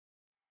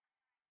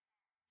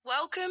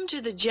Welcome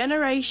to the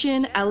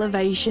Generation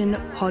Elevation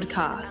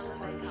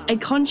podcast, a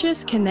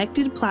conscious,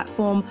 connected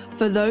platform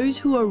for those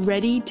who are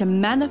ready to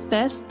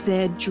manifest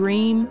their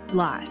dream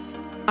life.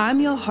 I'm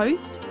your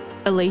host,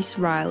 Elise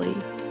Riley,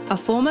 a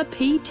former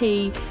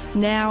PT,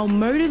 now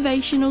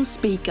motivational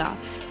speaker,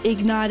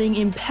 igniting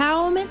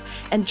empowerment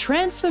and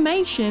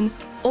transformation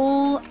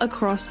all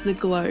across the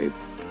globe.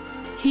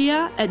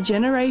 Here at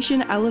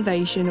Generation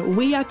Elevation,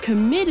 we are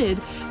committed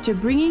to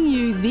bringing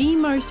you the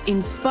most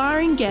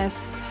inspiring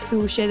guests who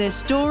will share their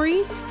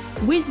stories,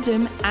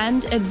 wisdom,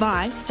 and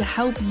advice to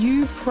help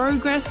you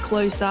progress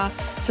closer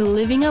to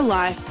living a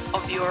life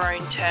of your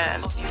own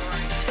terms.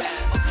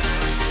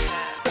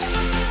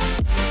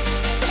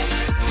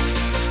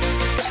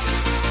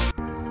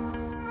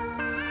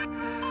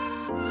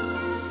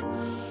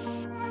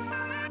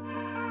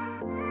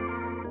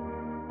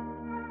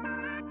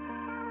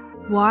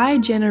 Why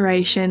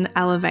Generation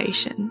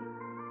Elevation?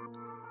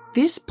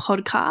 This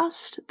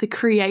podcast, the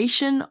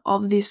creation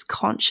of this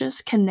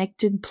conscious,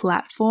 connected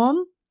platform,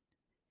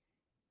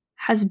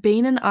 has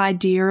been an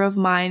idea of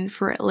mine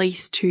for at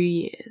least 2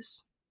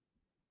 years.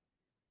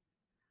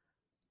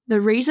 The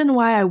reason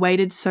why I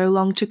waited so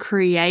long to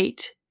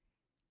create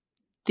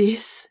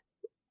this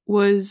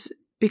was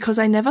because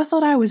I never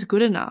thought I was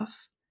good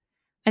enough.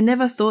 I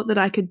never thought that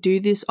I could do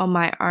this on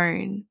my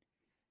own.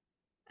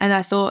 And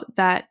I thought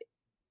that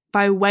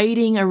by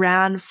waiting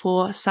around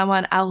for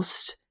someone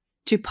else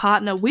to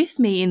partner with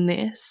me in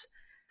this,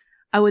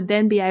 I would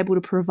then be able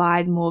to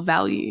provide more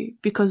value,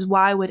 because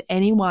why would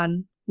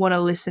anyone want to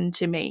listen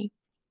to me?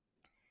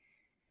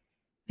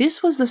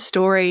 This was the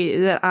story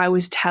that I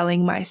was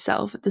telling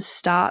myself at the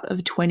start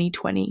of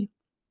 2020.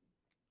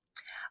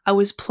 I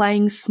was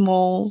playing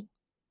small,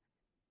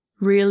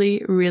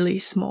 really, really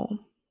small.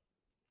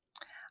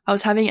 I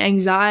was having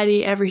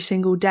anxiety every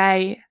single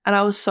day, and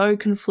I was so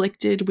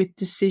conflicted with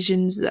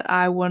decisions that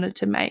I wanted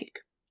to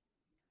make.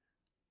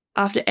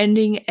 After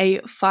ending a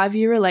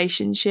 5-year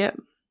relationship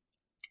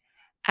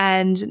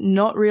and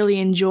not really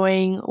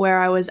enjoying where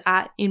I was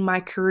at in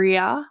my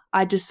career,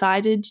 I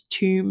decided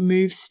to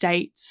move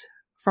states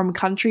from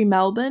country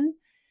Melbourne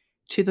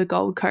to the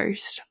Gold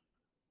Coast.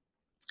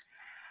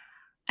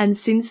 And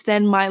since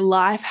then, my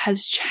life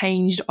has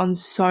changed on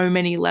so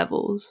many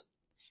levels.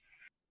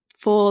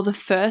 For the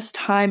first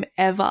time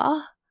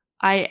ever,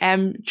 I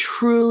am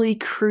truly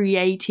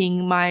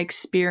creating my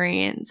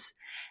experience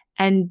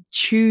and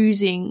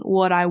choosing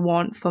what I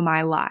want for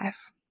my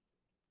life.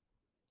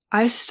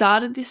 I've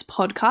started this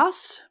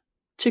podcast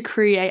to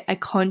create a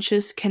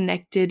conscious,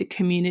 connected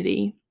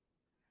community,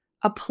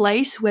 a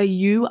place where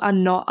you are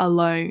not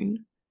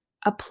alone,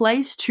 a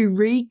place to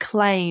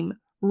reclaim,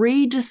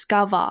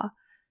 rediscover,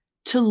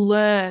 to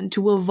learn,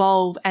 to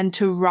evolve, and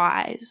to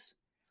rise.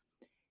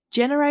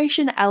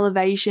 Generation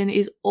Elevation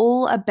is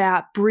all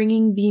about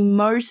bringing the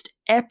most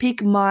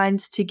epic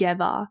minds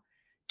together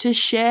to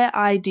share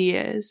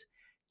ideas,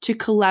 to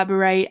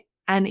collaborate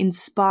and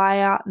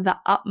inspire the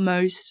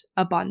utmost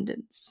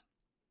abundance.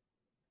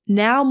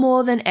 Now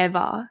more than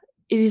ever,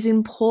 it is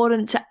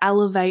important to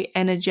elevate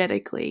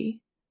energetically,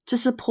 to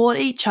support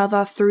each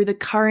other through the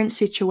current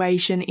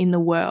situation in the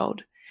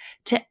world,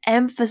 to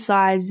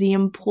emphasize the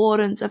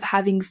importance of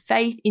having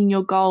faith in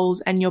your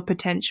goals and your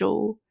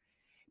potential,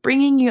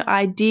 bringing you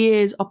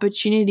ideas,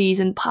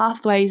 opportunities, and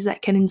pathways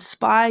that can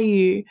inspire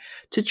you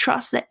to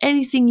trust that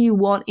anything you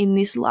want in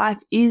this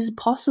life is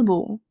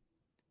possible.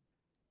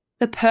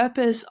 The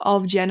purpose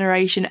of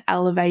Generation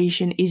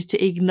Elevation is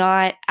to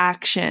ignite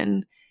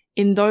action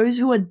in those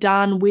who are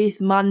done with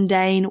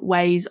mundane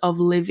ways of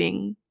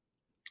living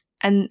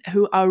and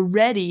who are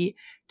ready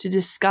to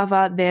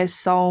discover their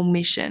soul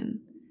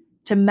mission,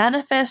 to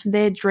manifest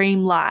their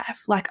dream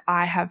life like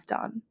I have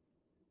done.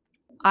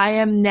 I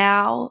am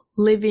now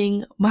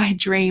living my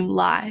dream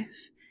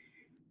life,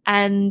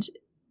 and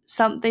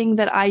something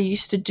that I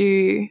used to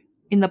do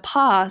in the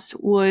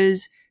past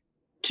was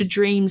to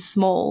dream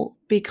small,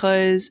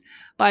 because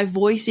by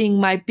voicing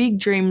my big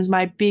dreams,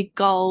 my big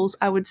goals,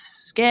 I was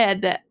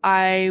scared that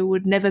I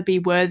would never be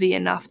worthy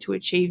enough to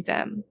achieve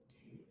them.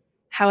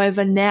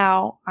 However,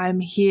 now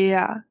I'm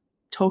here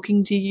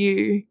talking to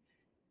you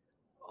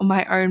on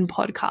my own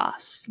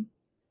podcast,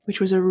 which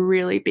was a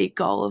really big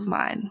goal of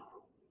mine.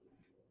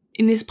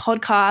 In this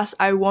podcast,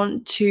 I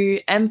want to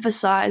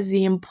emphasize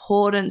the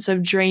importance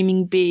of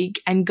dreaming big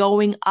and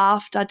going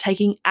after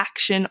taking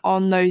action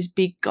on those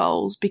big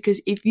goals,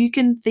 because if you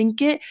can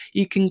think it,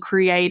 you can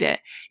create it.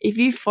 If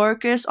you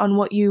focus on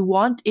what you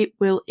want, it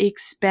will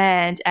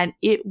expand and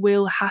it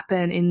will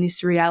happen in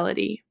this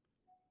reality.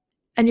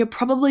 And you're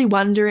probably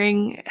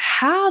wondering,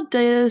 how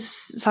does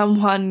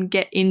someone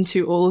get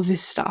into all of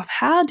this stuff?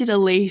 How did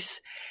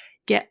Elise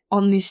get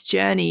on this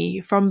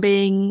journey from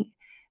being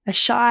a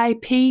shy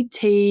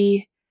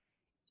PT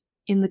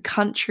in the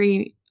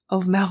country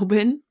of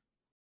Melbourne?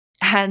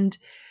 And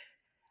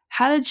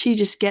how did she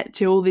just get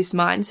to all this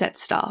mindset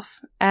stuff?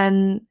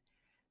 And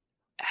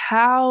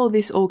how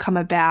this all come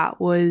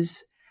about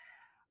was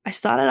I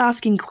started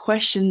asking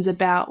questions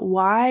about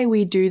why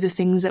we do the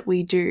things that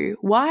we do.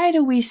 Why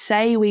do we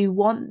say we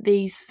want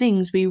these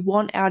things? We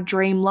want our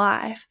dream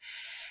life.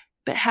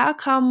 But how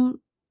come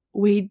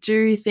we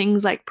do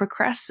things like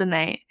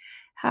procrastinate?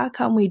 How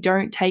come we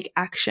don't take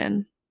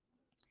action?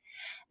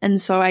 And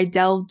so I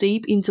delved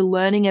deep into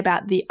learning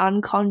about the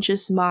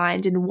unconscious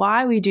mind and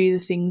why we do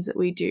the things that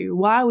we do,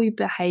 why we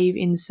behave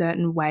in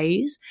certain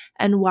ways,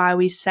 and why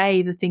we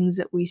say the things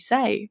that we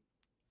say.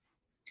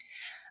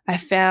 I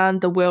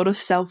found the world of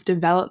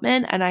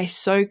self-development and I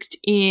soaked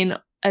in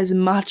as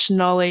much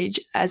knowledge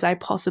as I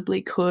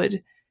possibly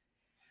could.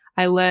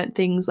 I learned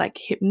things like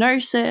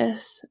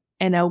hypnosis,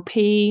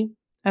 NLP,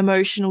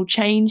 emotional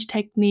change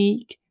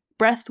technique,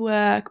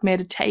 breathwork,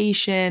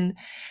 meditation,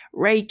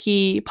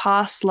 Reiki,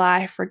 past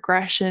life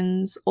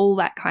regressions, all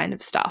that kind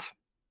of stuff.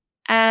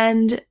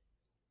 And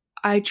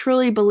I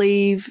truly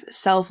believe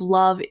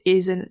self-love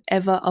is an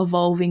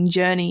ever-evolving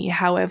journey.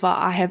 However,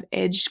 I have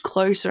edged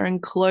closer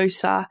and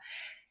closer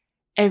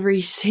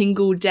every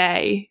single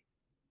day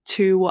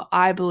to what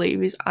I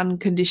believe is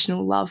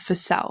unconditional love for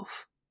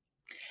self.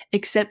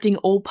 Accepting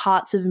all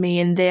parts of me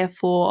and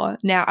therefore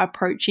now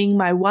approaching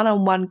my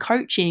one-on-one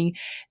coaching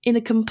in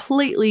a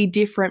completely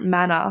different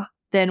manner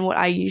than what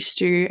I used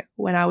to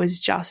when I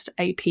was just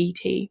a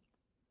PT.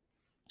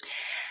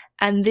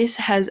 And this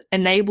has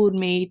enabled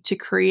me to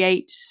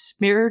create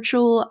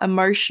spiritual,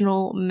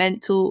 emotional,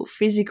 mental,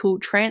 physical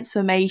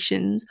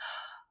transformations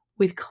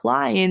with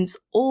clients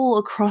all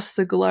across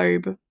the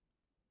globe.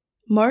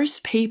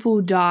 Most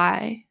people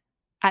die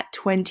at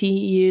 20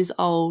 years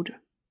old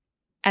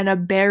and are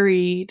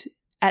buried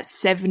at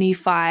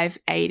 75,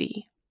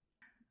 80.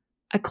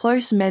 A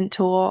close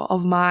mentor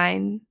of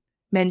mine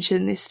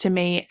mentioned this to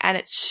me and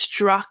it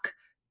struck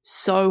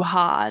so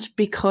hard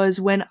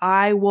because when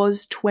I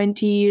was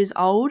 20 years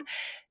old,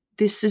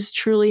 this is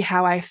truly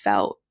how I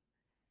felt.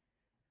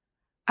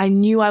 I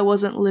knew I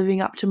wasn't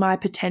living up to my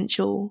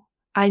potential.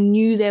 I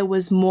knew there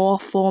was more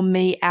for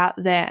me out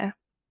there.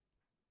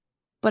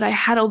 But I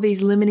had all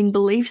these limiting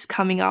beliefs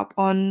coming up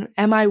on,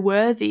 am I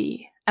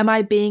worthy? Am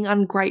I being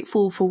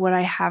ungrateful for what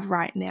I have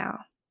right now?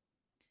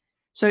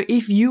 So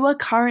if you are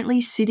currently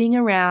sitting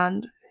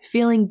around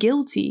feeling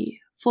guilty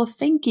for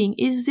thinking,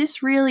 is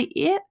this really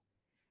it?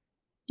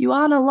 You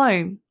aren't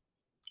alone.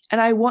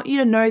 And I want you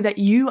to know that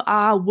you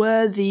are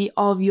worthy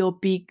of your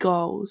big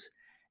goals.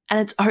 And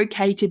it's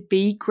okay to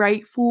be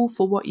grateful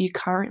for what you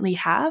currently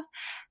have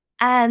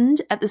and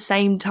at the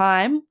same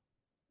time,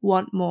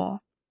 want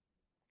more.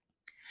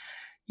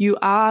 You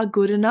are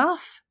good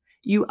enough,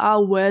 you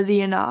are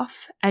worthy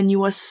enough, and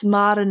you are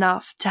smart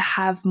enough to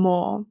have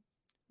more.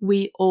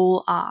 We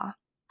all are.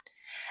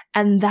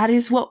 And that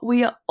is what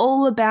we are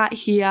all about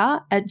here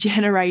at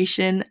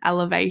Generation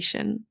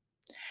Elevation,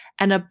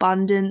 an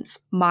abundance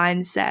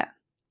mindset.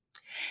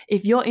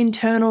 If your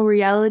internal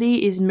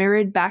reality is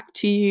mirrored back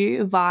to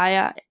you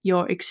via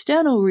your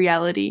external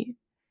reality,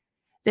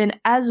 then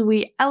as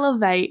we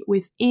elevate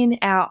within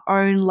our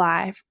own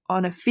life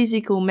on a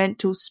physical,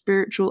 mental,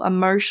 spiritual,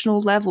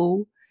 emotional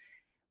level,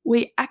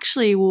 we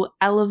actually will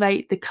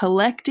elevate the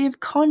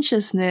collective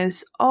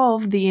consciousness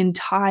of the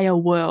entire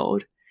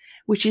world,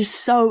 which is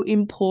so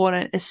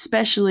important,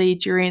 especially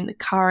during the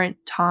current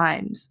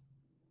times.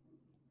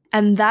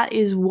 And that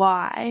is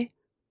why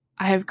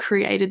I have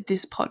created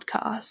this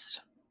podcast.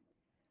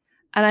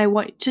 And I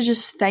want to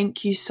just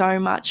thank you so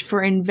much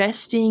for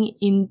investing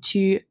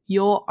into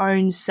your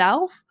own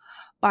self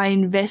by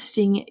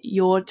investing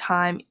your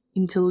time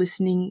into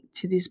listening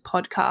to this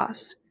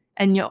podcast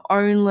and your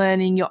own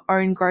learning, your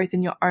own growth,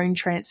 and your own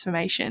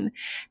transformation.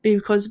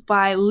 Because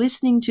by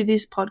listening to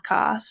this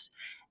podcast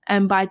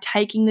and by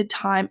taking the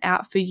time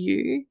out for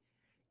you,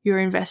 you're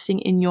investing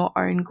in your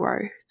own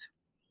growth.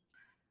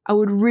 I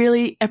would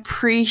really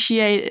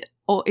appreciate it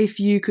or if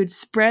you could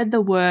spread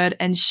the word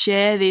and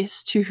share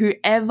this to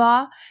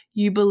whoever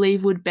you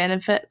believe would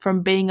benefit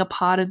from being a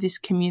part of this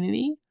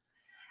community,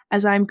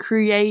 as I'm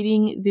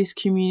creating this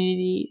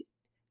community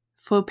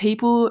for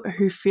people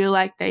who feel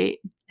like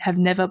they have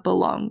never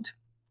belonged.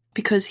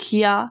 Because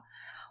here,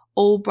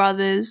 all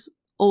brothers,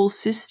 all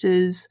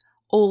sisters,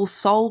 all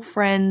soul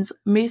friends,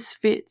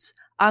 misfits,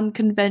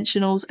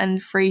 unconventionals,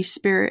 and free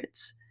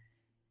spirits,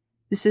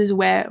 this is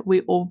where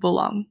we all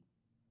belong.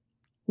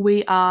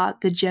 We are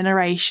the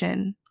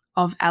generation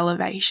of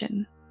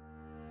elevation.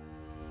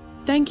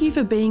 Thank you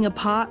for being a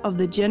part of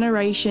the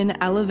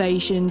Generation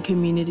Elevation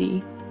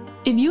community.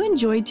 If you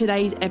enjoyed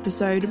today's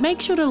episode,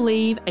 make sure to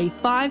leave a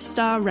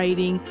 5-star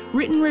rating,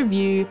 written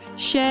review,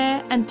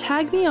 share, and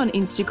tag me on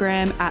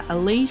Instagram at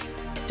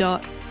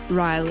elise.riley.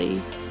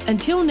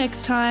 Until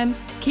next time,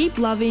 keep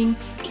loving,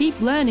 keep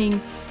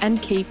learning,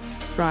 and keep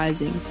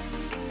rising.